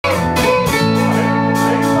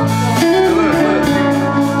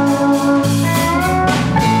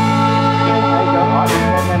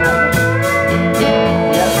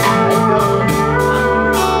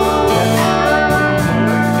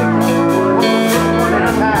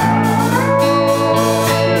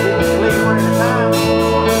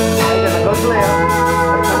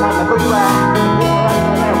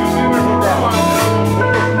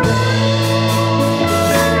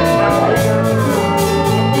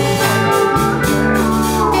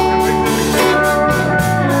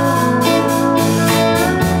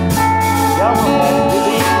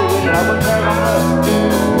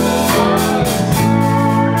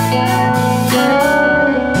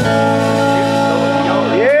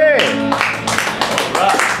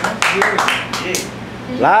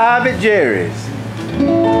Live at Jerry's.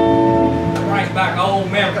 Brings back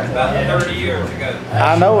old memories about 30 years ago.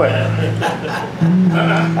 I know it.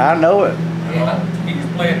 I know it. Yeah, he was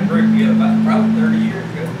playing the group together about probably 30 years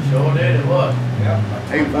ago. Sure did, it was. Yeah.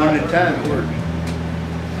 Hey, one at a time it worked.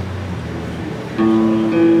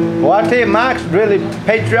 Well, I tell you, Mike's really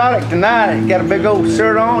patriotic tonight. He got a big old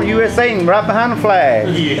shirt on, USA, and right behind the flag.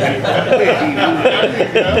 He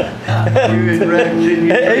was ready,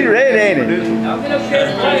 He's ready, ain't he? Y'all get up here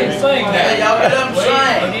and play and sing. Yeah, y'all get up and You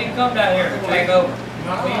sing. need to come down here and take over.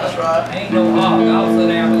 That's right. Ain't no hog. I'll sit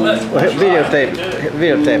down and listen. Well, videotape it.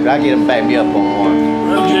 Videotape it. I'll get him to back me up on one.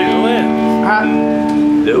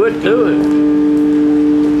 Do it, do it.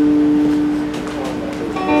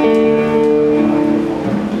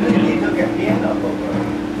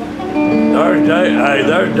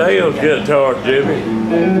 There's Dale's guitar, Jimmy.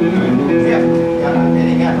 Yeah, and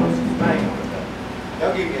he got no sustain.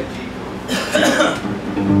 They'll give you a G.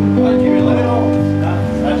 Jimmy, let it on.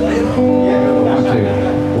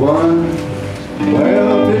 One.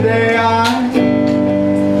 Well, today I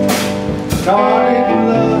started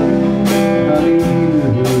loving you again.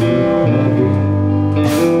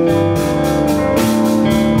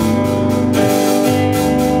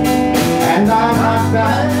 And I might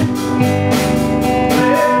die.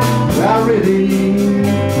 I really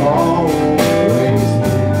always did.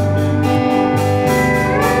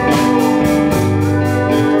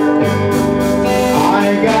 I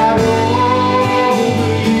got over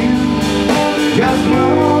you just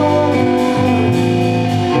wrong.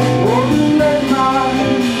 Wouldn't let my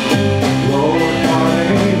Lord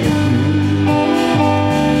heartache you.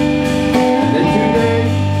 Then today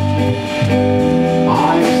I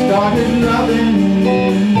started loving you.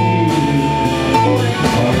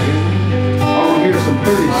 Here's some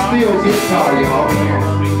pretty steel guitar, y'all.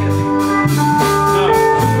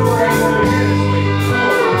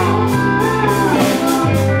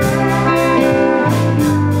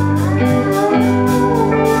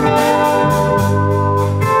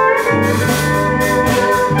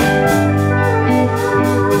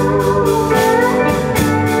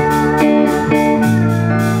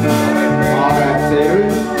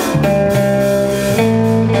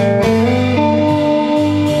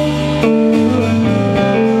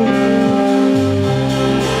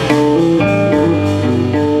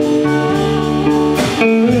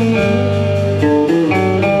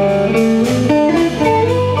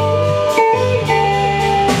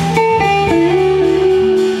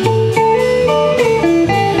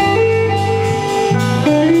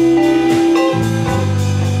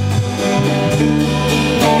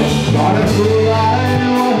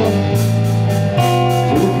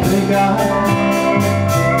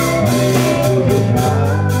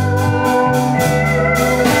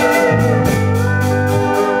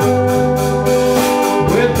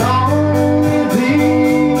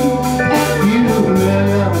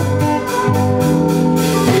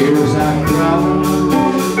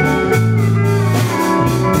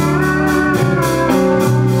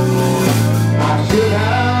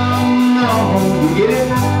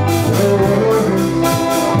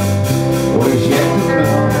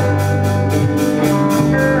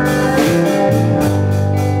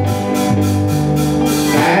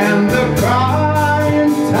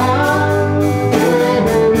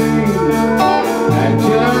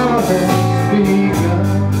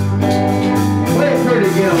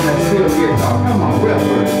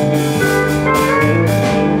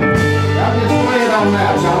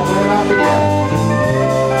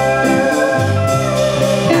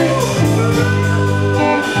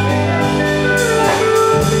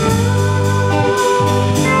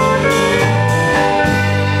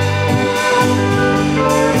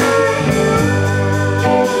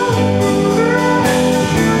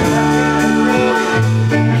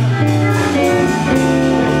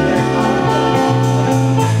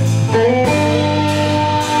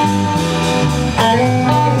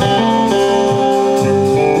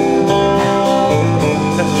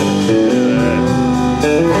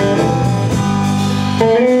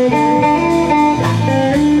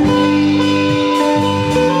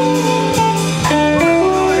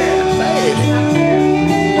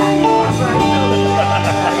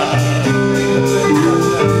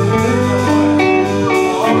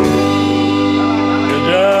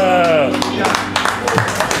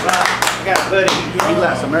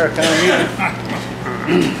 Americana music.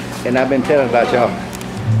 And I've been telling about y'all.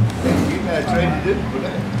 You guys traded it for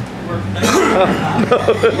that.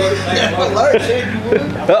 Larry said you would.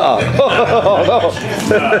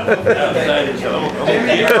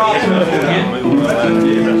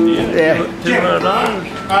 Yeah.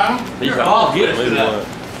 $200. He's all get me one.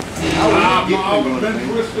 I've been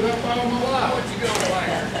twisted up all my life. What you gonna wear?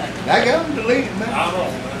 I got them deleted, man. I don't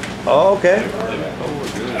know. Oh, okay.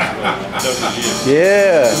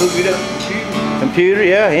 Yeah. Look it up on the Computer,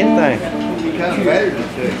 yeah, anything. computer. What kind of batteries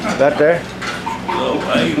it takes? Right there.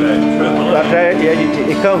 Right there, yeah,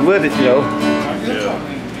 it comes with it, you know.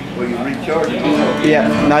 Well, you recharge it. Yeah,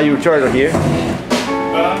 now you recharge it here. You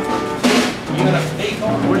got a steak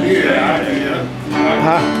on?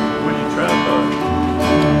 Huh? When you try to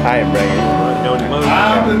I ain't bringing it.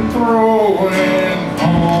 I've been throwing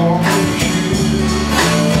all the shoes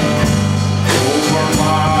over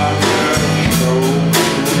my left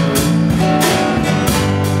shoulder.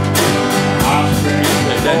 I've been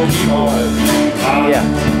Yeah.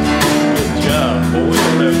 Good job, boy.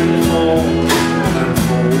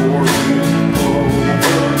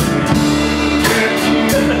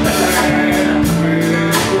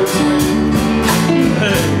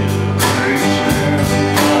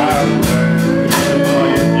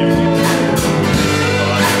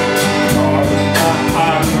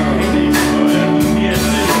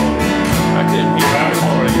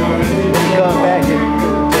 Come back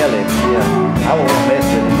and tell him, yeah. I won't mess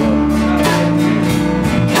with him.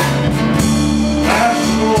 That's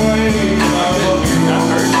the way I love you.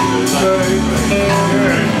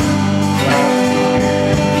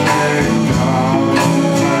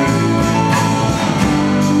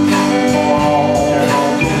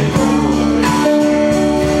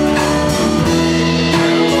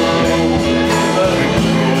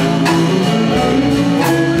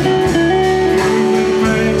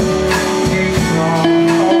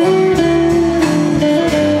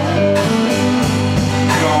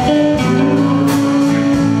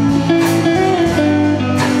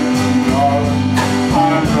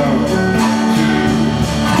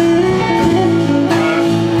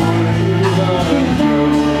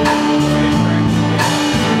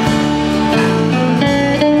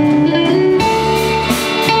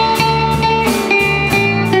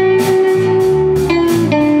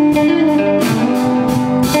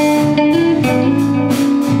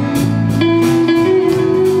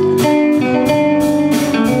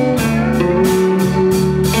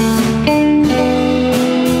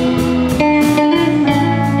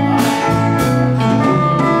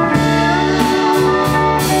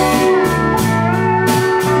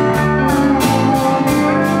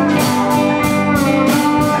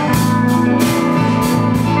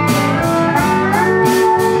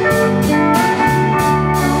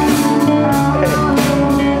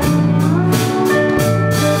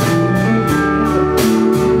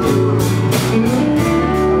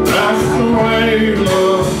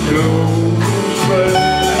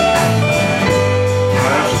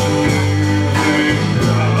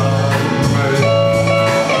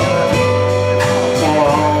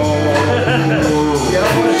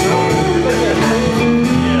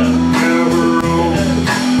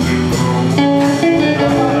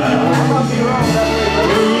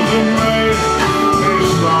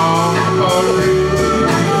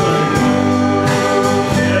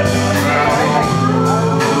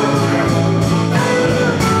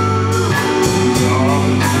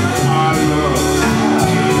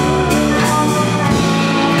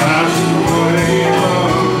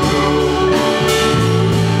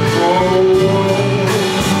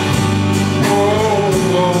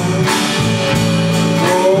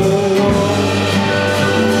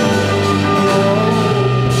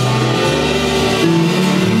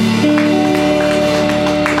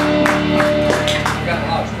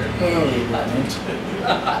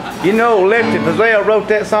 You know Lefty Fazell wrote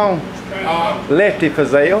that song? Lefty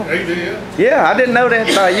Fazell? He did. Yeah, I didn't know that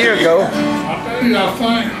about a year ago. I tell you, I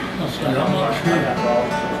think, let's see, I'm not sure.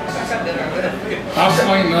 I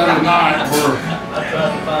seen the other night where,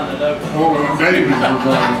 David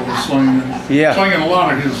was singing. Yeah. Singing a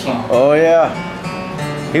lot of his songs. Oh yeah.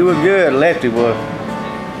 He was good, Lefty was.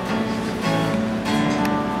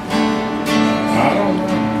 I don't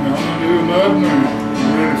know. I'm gonna do nothing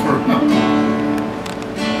new. Ready for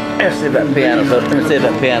Let's see if that piano's hooked. Let me see if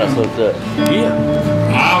that piano's hooked up.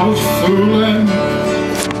 Yeah. I was fooling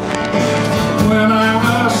when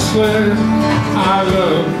I said I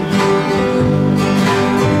love you.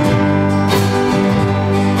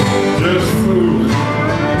 Just fooling.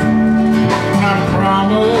 I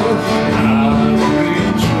promise I'll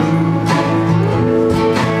be true.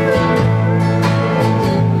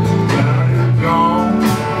 Now you're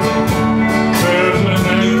gone. There's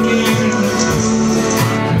an aching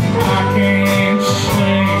I can't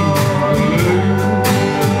sing for you.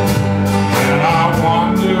 And I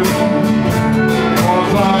wonder,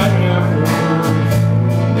 was I ever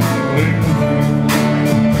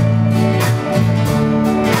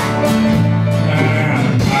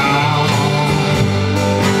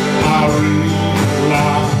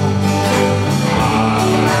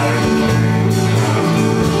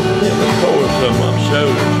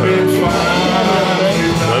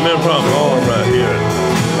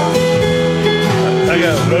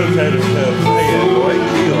got a rotator cuff. They got a great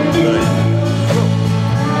deal today.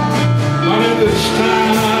 Honey, this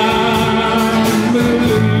time,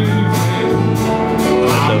 believe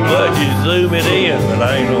So glad you zooming in, but I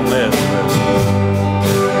ain't gonna mess with it.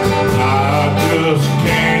 I just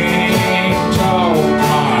can't talk my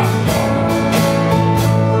heart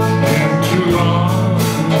into love.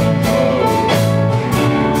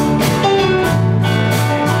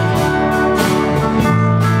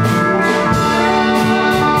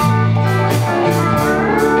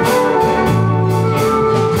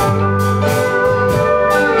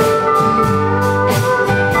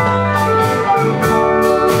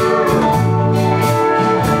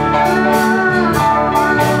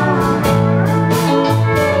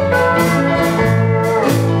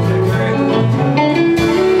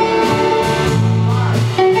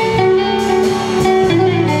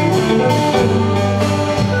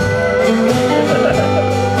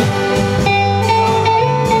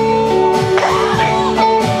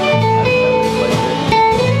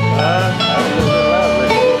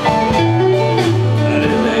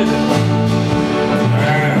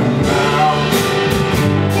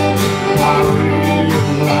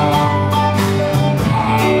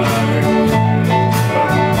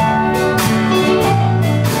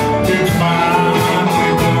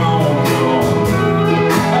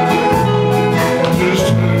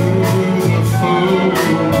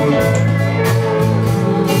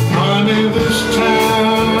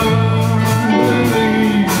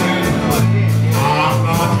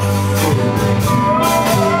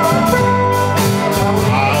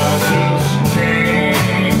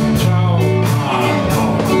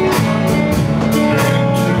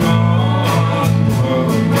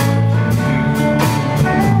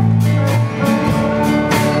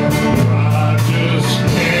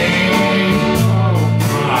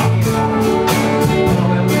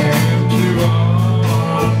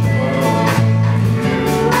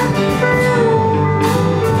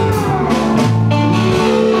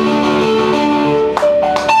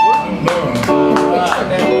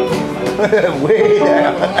 Way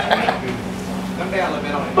down. Come down a little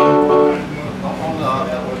bit on it. On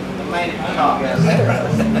the main at the top.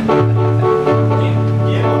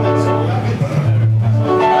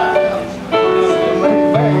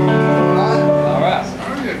 All right.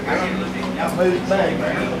 Move it back.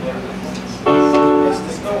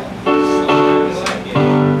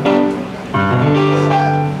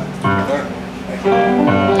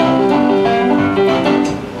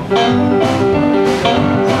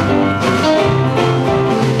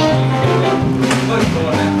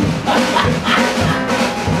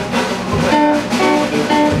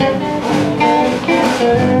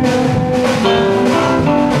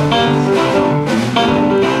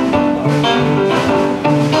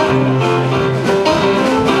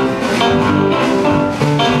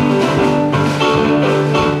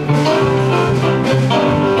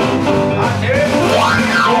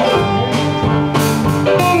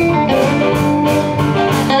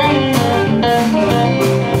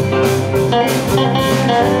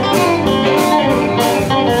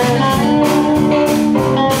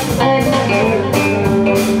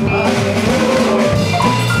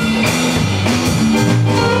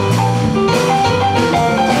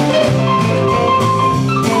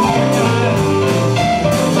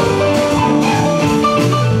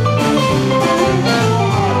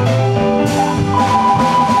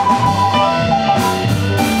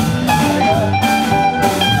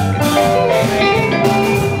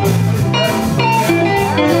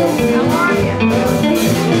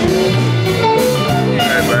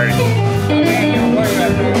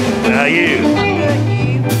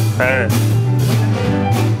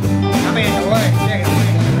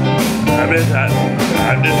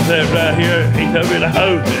 I just sat right here. He told me to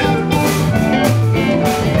hold it.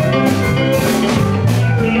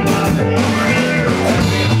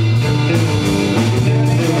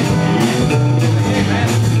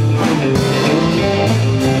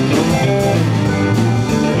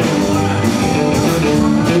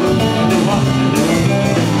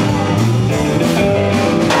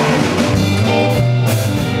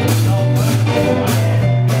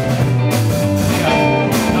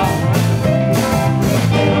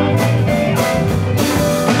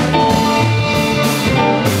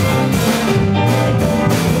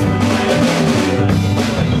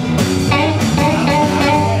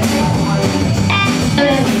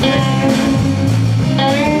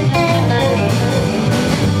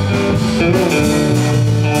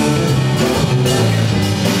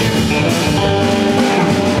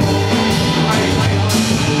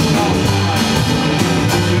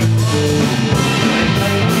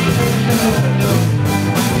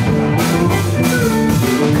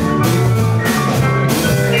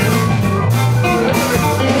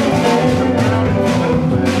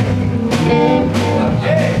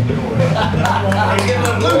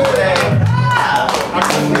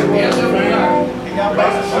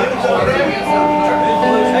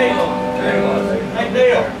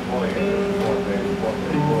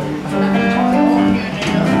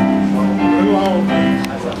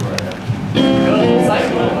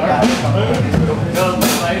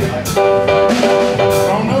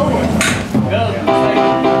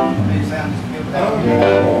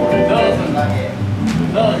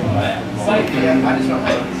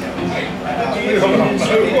 Oh,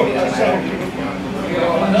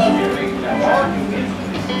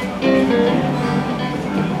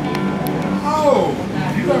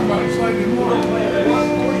 you talking about the same one?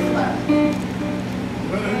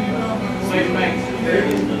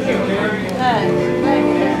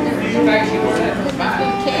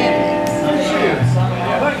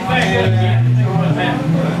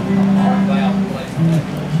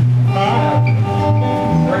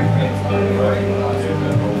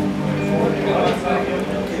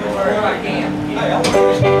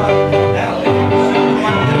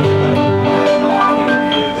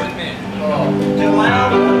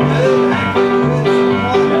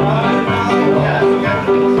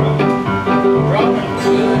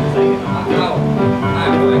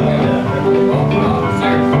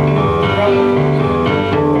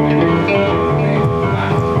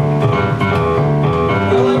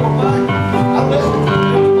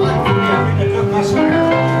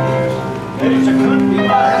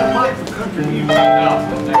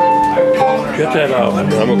 Get that off. I'm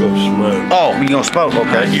gonna go smoke. Oh, you gonna smoke?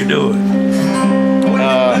 Okay. How'd you do it?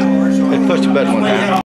 They pushed the button one time.